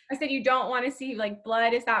say? I said you don't want to see, like,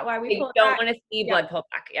 blood. Is that why we pull it back? You don't want to see blood pull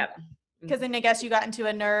back. Yep. Because then I guess you got into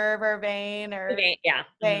a nerve or vein or vein.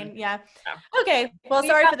 Okay. Well,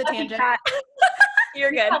 sorry for the tangent.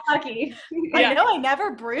 You're good. Lucky. I know I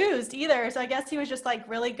never bruised either. So I guess he was just like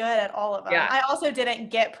really good at all of them. Yeah. I also didn't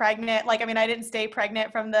get pregnant. Like, I didn't stay pregnant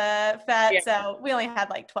from the FET. Yeah. So we only had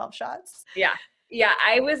like 12 shots. Yeah. Yeah.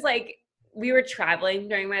 I was like, we were traveling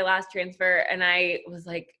during my last transfer and I was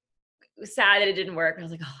like sad that it didn't work. I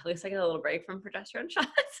was like, oh, at least I get a little break from progesterone shots.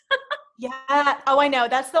 Yeah. Oh, I know.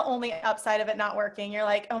 That's the only upside of it not working. You're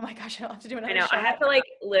like, oh my gosh, I don't have to do another shot. I have to like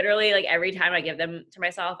literally like every time I give them to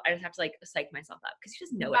myself, I just have to like psych myself up because you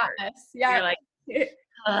just know it hurts. Yeah. You're like,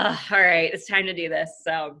 all right, it's time to do this.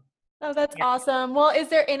 So. Oh, that's awesome. Well, is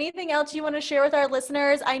there anything else you want to share with our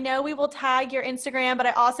listeners? I know we will tag your Instagram, but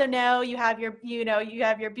I also know you have your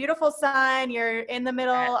beautiful son. You're in the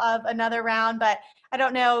middle of another round, but I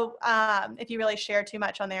don't know if you really share too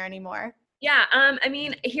much on there anymore. Yeah.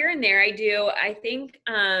 Here and there I do. I think,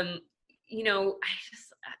 I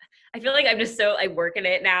feel like I'm just so like working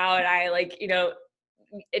it now and I like,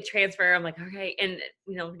 a transfer. I'm like, okay. And,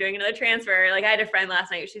 doing another transfer. Like I had a friend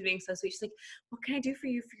last night. She's being so sweet. She's like, what can I do for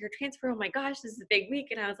you for your transfer? Oh my gosh, this is a big week.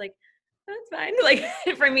 And I was like, that's fine. Like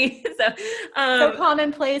for me. So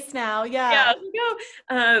commonplace now. Yeah.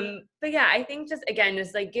 But yeah, I think just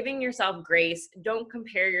like giving yourself grace. Don't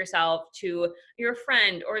compare yourself to your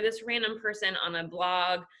friend or this random person on a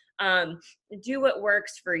blog. Do what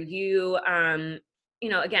works for you.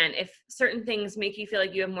 Again, if certain things make you feel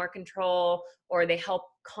like you have more control or they help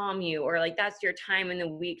calm you or like that's your time in the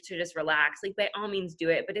week to just relax, like by all means do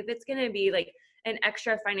it. But if it's going to be like an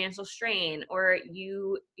extra financial strain or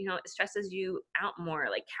it stresses you out more,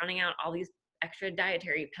 like counting out all these extra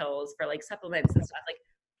dietary pills for like supplements and stuff, like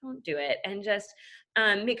don't do it. And just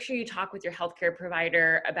make sure you talk with your healthcare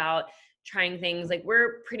provider about trying things. Like,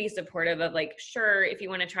 we're pretty supportive of like, sure, if you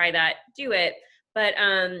want to try that, do it. But,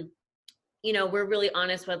 you know, we're really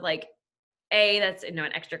honest with like, that's, you know,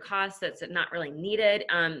 an extra cost that's not really needed.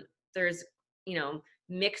 There's, you know,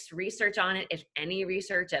 mixed research on it, if any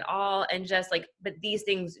research at all. And just like, but these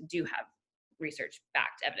things do have research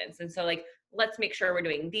backed evidence. And so like, let's make sure we're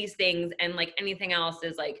doing these things, and like anything else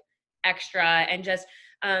is like extra. And just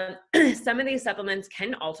some of these supplements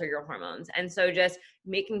can alter your hormones. And so just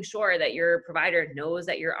making sure that your provider knows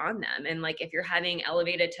that you're on them. And like, if you're having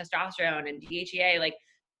elevated testosterone and DHEA, like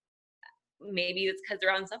maybe it's because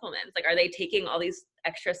they're on supplements. Like, are they taking all these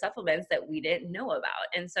extra supplements that we didn't know about?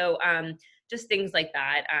 And so just things like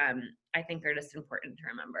that, I think are just important to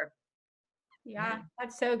remember. Yeah,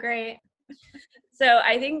 that's so great. So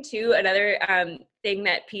I think too, another thing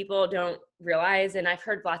that people don't realize, and I've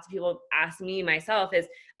heard lots of people ask me myself, is,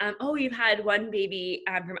 oh, you've had one baby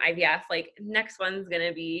from IVF, like next one's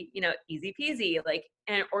gonna be, you know, easy peasy, like,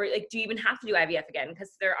 and or like, do you even have to do IVF again?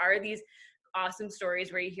 Because there are these awesome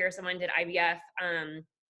stories where you hear someone did IVF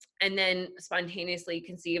and then spontaneously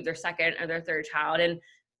conceived their second or their third child, and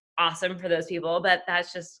awesome for those people, but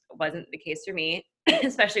that's just wasn't the case for me,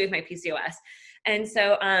 especially with my PCOS. And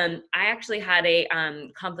so I actually had a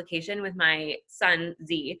complication with my son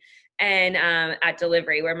Z, and at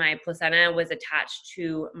delivery, where my placenta was attached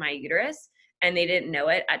to my uterus, and they didn't know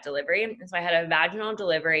it at delivery. And so I had a vaginal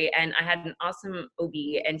delivery, and I had an awesome OB,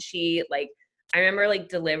 and she like, I remember like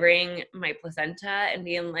delivering my placenta and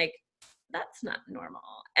being like, that's not normal.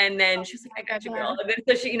 And then she was like, I got you, girl. And then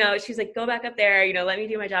so she, you know, she's like, go back up there, you know, let me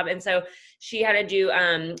do my job. And so she had to do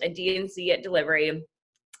a D&C at delivery,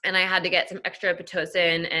 and I had to get some extra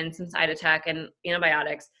Pitocin and some Cytotec and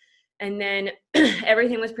antibiotics. And then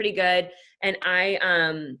everything was pretty good. And I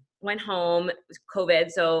went home. It was COVID.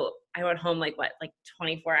 So I went home like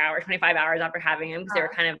 24 hours, 25 hours after having him, because they were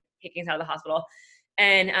kind of kicking us out of the hospital.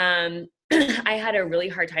 And I had a really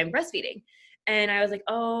hard time breastfeeding. And I was like,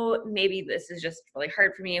 oh, maybe this is just really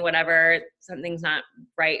hard for me, whatever. Something's not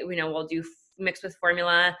right. You know, we'll do mix with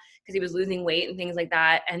formula, because he was losing weight and things like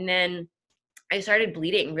that. And then I started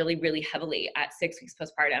bleeding really, really heavily at 6 weeks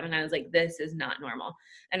postpartum. And I was like, this is not normal.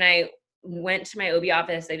 And I went to my OB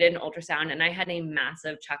office. I did an ultrasound, and I had a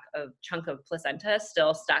massive chunk of placenta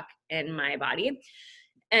still stuck in my body.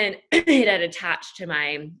 And it had attached to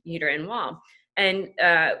my uterine wall. And,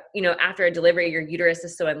 you know, after a delivery, your uterus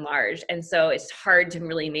is so enlarged. And so it's hard to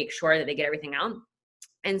really make sure that they get everything out.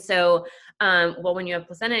 And so, well, when you have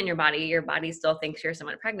placenta in your body still thinks you're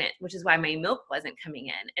somewhat pregnant, which is why my milk wasn't coming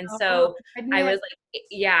in. And so I was like,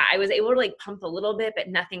 yeah, I was able to like pump a little bit, but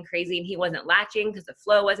nothing crazy. And he wasn't latching because the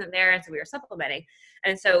flow wasn't there. And so we were supplementing.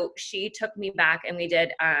 And so she took me back, and we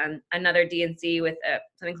did another D&C with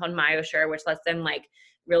something called MyoSure, which lets them like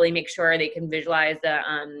really make sure they can visualize the,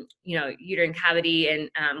 you know, uterine cavity, and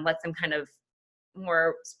lets them kind of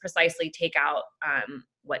more precisely take out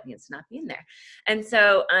what needs to not be in there. And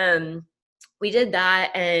so we did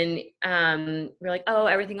that, and we're like, oh,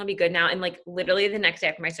 everything will be good now. And like literally the next day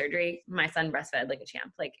after my surgery, my son breastfed like a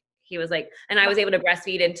champ. Like he was like, and I was able to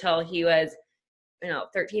breastfeed until he was, you know,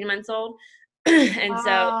 13 months old. And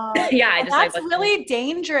Wow. so, yeah, I just that's like, really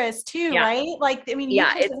dangerous too, Yeah. right? Like, I mean, you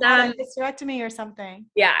Yeah, could it's, have had a hysterectomy or something.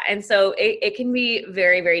 yeah. And so it can be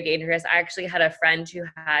very, very dangerous. I actually had a friend who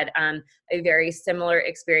had a very similar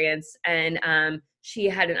experience, and she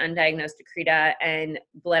had an undiagnosed accreta and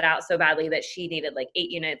bled out so badly that she needed like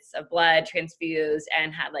 8 units of blood transfused,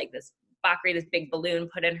 and had like this Bakri, this big balloon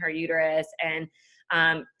put in her uterus. And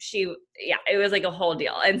it was like a whole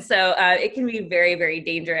deal. And so it can be very, very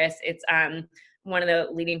dangerous. It's one of the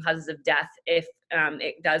leading causes of death if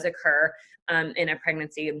it does occur in a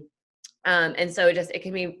pregnancy. And so it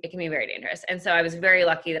can be very dangerous. And so I was very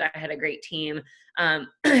lucky that I had a great team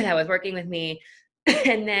that was working with me.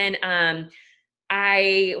 And then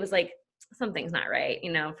I was like, something's not right,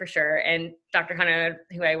 you know, for sure. And Dr. Hunter,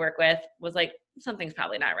 who I work with, was like, something's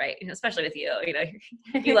probably not right, you know, especially with you, you know,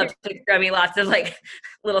 you love to throw me lots of like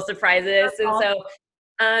little surprises. And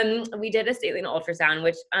so we did a saline ultrasound,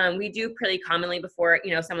 which we do pretty commonly before,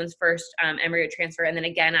 you know, someone's first embryo transfer. And then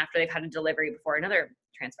again, after they've had a delivery before another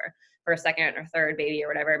transfer for a second or third baby or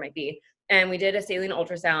whatever it might be. And we did a saline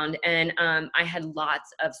ultrasound, and I had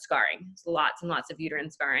lots of scarring, lots and lots of uterine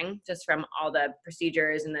scarring, just from all the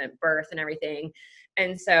procedures and the birth and everything.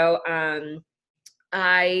 And so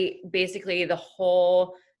I basically, the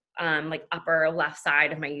whole like upper left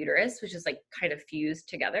side of my uterus, which is like kind of fused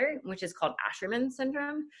together, which is called Asherman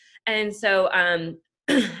syndrome. And so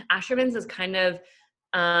Asherman's is kind of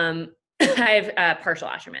I have partial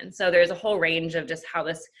Asherman. So there's a whole range of just how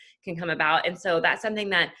this can come about. And so that's something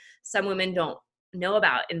that some women don't know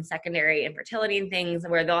about in secondary infertility and things,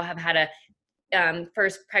 where they'll have had a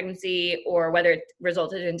first pregnancy, or whether it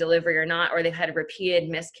resulted in delivery or not, or they've had repeated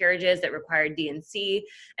miscarriages that required D&C.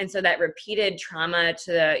 And so that repeated trauma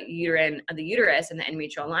to the uterus and the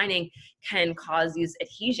endometrial lining can cause these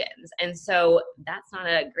adhesions. And so that's not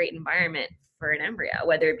a great environment for an embryo,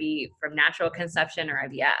 whether it be from natural conception or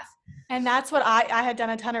IVF. And that's what I had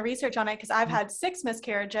done a ton of research on it, because I've had 6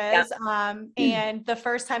 miscarriages. And the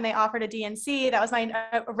first time they offered a D&C, that was my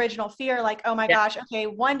original fear. Like, oh my gosh, okay,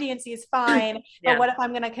 1 D&C is fine, but what if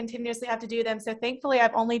I'm going to continuously have to do them? So thankfully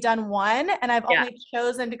I've only done 1, and I've only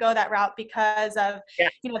chosen to go that route because of,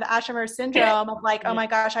 you know, the Asherman syndrome of like, oh my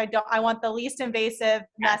gosh, I want the least invasive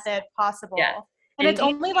method possible. And it's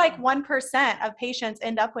only like 1% of patients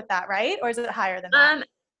end up with that, right? Or is it higher than that?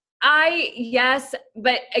 Yes,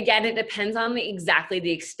 but again, it depends on exactly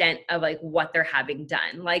the extent of like what they're having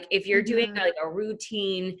done. Like if you're doing like a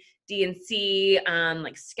routine D&C,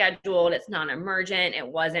 like scheduled, it's non-emergent, it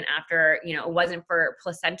wasn't after, you know, it wasn't for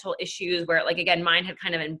placental issues where like, again, mine had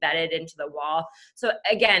kind of embedded into the wall. So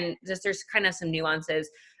again, just there's kind of some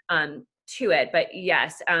nuances, to it, but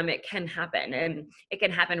yes, it can happen, and it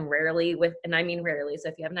can happen rarely and I mean rarely. So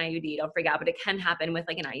if you have an IUD, don't freak out, but it can happen with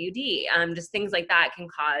like an IUD. Just things like that can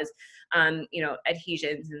cause, you know,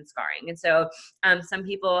 adhesions and scarring. And so, some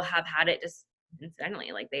people have had it just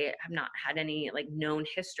incidentally, like they have not had any like known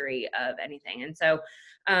history of anything. And so,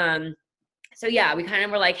 so yeah, we kind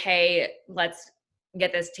of were like, hey, let's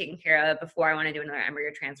get this taken care of before I want to do another embryo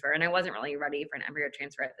transfer. And I wasn't really ready for an embryo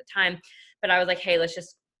transfer at the time, but I was like, hey, let's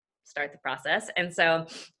just start the process. And so,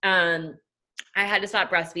 I had to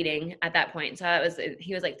stop breastfeeding at that point. So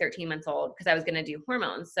he was like 13 months old, because I was going to do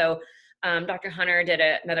hormones. So, Dr. Hunter did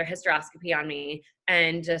another hysteroscopy on me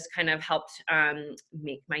and just kind of helped,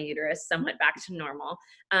 make my uterus somewhat back to normal.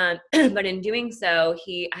 But in doing so,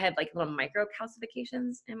 I had like little micro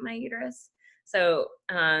calcifications in my uterus. So,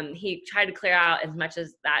 he tried to clear out as much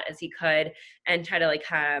as that as he could and try to like,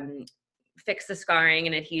 fix the scarring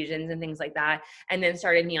and adhesions and things like that, and then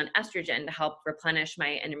started me on estrogen to help replenish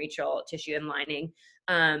my endometrial tissue and lining.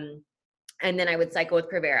 And then I would cycle with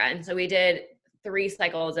Provera. And so we did 3 or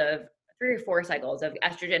 4 cycles of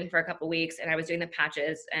estrogen for a couple weeks, and I was doing the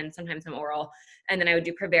patches and sometimes some oral. And then I would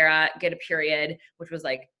do Provera, get a period, which was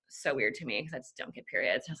like so weird to me because I just don't get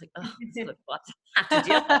periods. I was like, oh, this is what I have to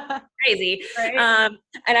deal. Crazy. Right.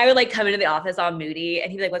 And I would like come into the office all moody,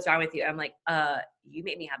 and he'd be like, what's wrong with you? I'm like, you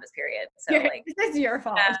made me have this period. So like, this is your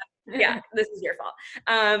fault. Yeah, this is your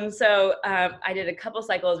fault. So I did a couple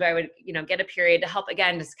cycles where I would, you know, get a period to help,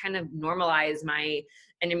 again, just kind of normalize my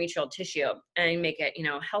endometrial tissue and make it, you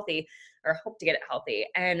know, healthy, or hope to get it healthy.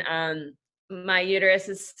 And my uterus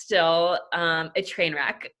is still a train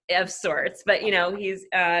wreck of sorts, but, you know, he's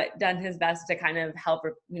done his best to kind of help,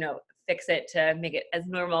 you know, fix it to make it as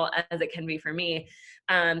normal as it can be for me.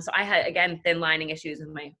 So I had, again, thin lining issues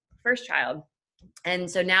with my first child. And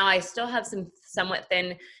so now I still have some somewhat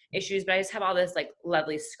thin issues, but I just have all this like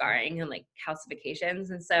lovely scarring and like calcifications.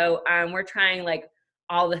 And so we're trying like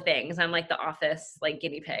all the things. I'm like the office like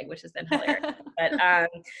guinea pig, which has been hilarious. But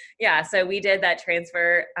yeah, so we did that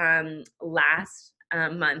transfer last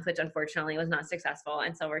month, which unfortunately was not successful.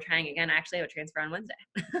 And so we're trying again. I actually have a transfer on Wednesday.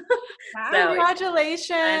 Wow, so,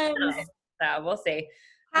 congratulations. So we'll see.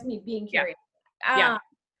 Me being curious. Yeah.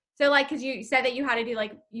 So like, cause you said that you had to do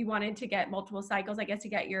like, you wanted to get multiple cycles, I guess, to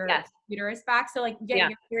get your uterus back. So like getting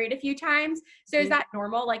your period a few times. So is that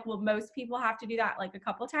normal? Like, will most people have to do that like a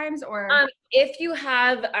couple times, or? If you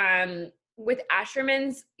have, with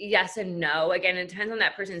Asherman's, yes and no. Again, it depends on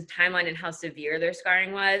that person's timeline and how severe their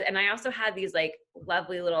scarring was. And I also had these like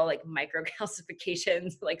lovely little like micro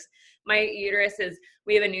calcifications. Like my uterus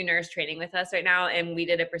we have a new nurse training with us right now, and we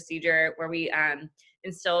did a procedure where we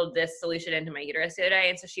instilled this solution into my uterus the other day.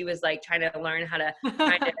 And so she was like trying to learn how to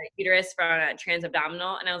find a uterus from a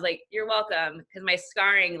transabdominal. And I was like, you're welcome, because my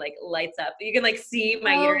scarring like lights up. You can like see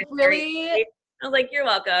my uterus. Really? I was like, you're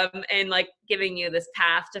welcome, and like giving you this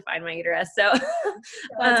path to find my uterus. So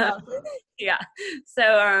yeah.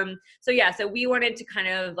 So we wanted to kind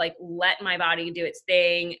of like let my body do its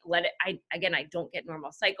thing. I don't get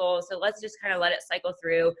normal cycles. So let's just kind of let it cycle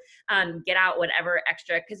through, get out whatever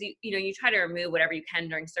extra, because you try to remove whatever you can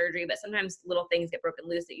during surgery, but sometimes little things get broken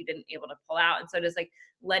loose that you didn't able to pull out. And so just like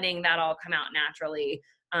letting that all come out naturally,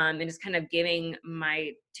 and just kind of giving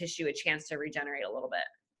my tissue a chance to regenerate a little bit.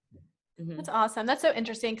 That's awesome. That's so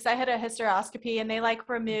interesting because I had a hysteroscopy and they like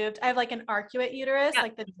removed, I have like an arcuate uterus,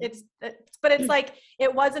 like but it's like,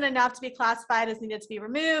 it wasn't enough to be classified as needed to be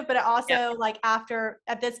removed, but it also like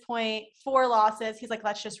at this point, 4 losses, he's like,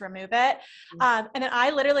 let's just remove it. And then I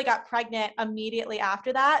literally got pregnant immediately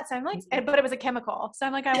after that. So I'm like, but it was a chemical. So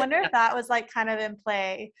I'm like, I wonder if that was like kind of in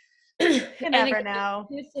play. You never know.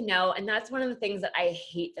 It's to know. And that's one of the things that I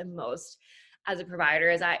hate the most as a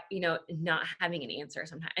provider is not having an answer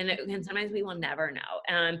sometimes. And sometimes we will never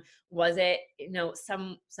know. Was it,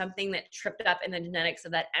 something that tripped up in the genetics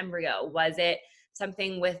of that embryo? Was it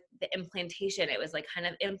something with the implantation? It was like kind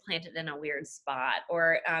of implanted in a weird spot,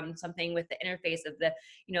 or something with the interface of the,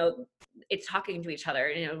 it's talking to each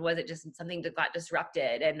other. Was it just something that got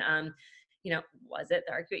disrupted? And, was it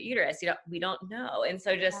the arcuate uterus? We don't know. And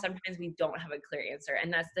so just sometimes we don't have a clear answer.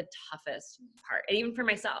 And that's the toughest part. And even for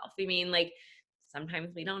myself,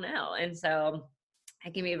 sometimes we don't know. And so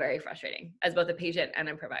it can be very frustrating as both a patient and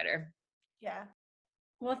a provider. Yeah.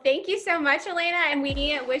 Well, thank you so much, Yllena, and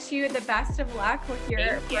we wish you the best of luck with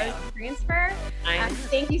your transfer.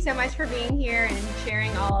 Thank you so much for being here and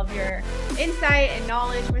sharing all of your insight and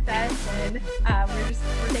knowledge with us. And we're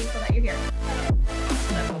thankful that you're here.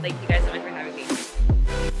 Well, thank you guys so much for having me.